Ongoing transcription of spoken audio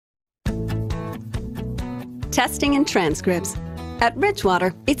testing and transcripts. At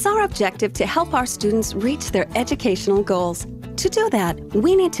Ridgewater, it's our objective to help our students reach their educational goals. To do that,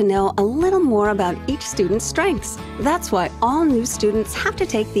 we need to know a little more about each student's strengths. That's why all new students have to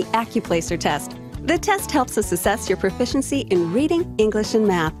take the Accuplacer test. The test helps us assess your proficiency in reading, English, and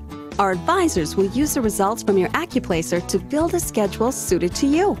math. Our advisors will use the results from your Accuplacer to build a schedule suited to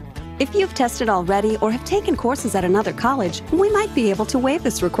you. If you've tested already or have taken courses at another college, we might be able to waive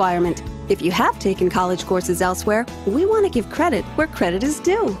this requirement. If you have taken college courses elsewhere, we want to give credit where credit is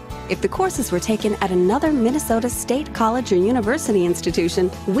due. If the courses were taken at another Minnesota state college or university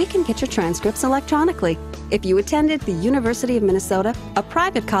institution, we can get your transcripts electronically. If you attended the University of Minnesota, a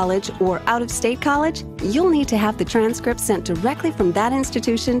private college, or out-of-state college, you'll need to have the transcripts sent directly from that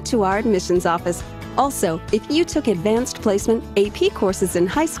institution to our admissions office. Also, if you took advanced placement AP courses in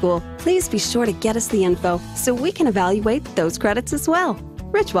high school, please be sure to get us the info so we can evaluate those credits as well.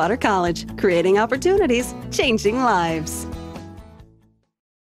 Ridgewater College, creating opportunities, changing lives.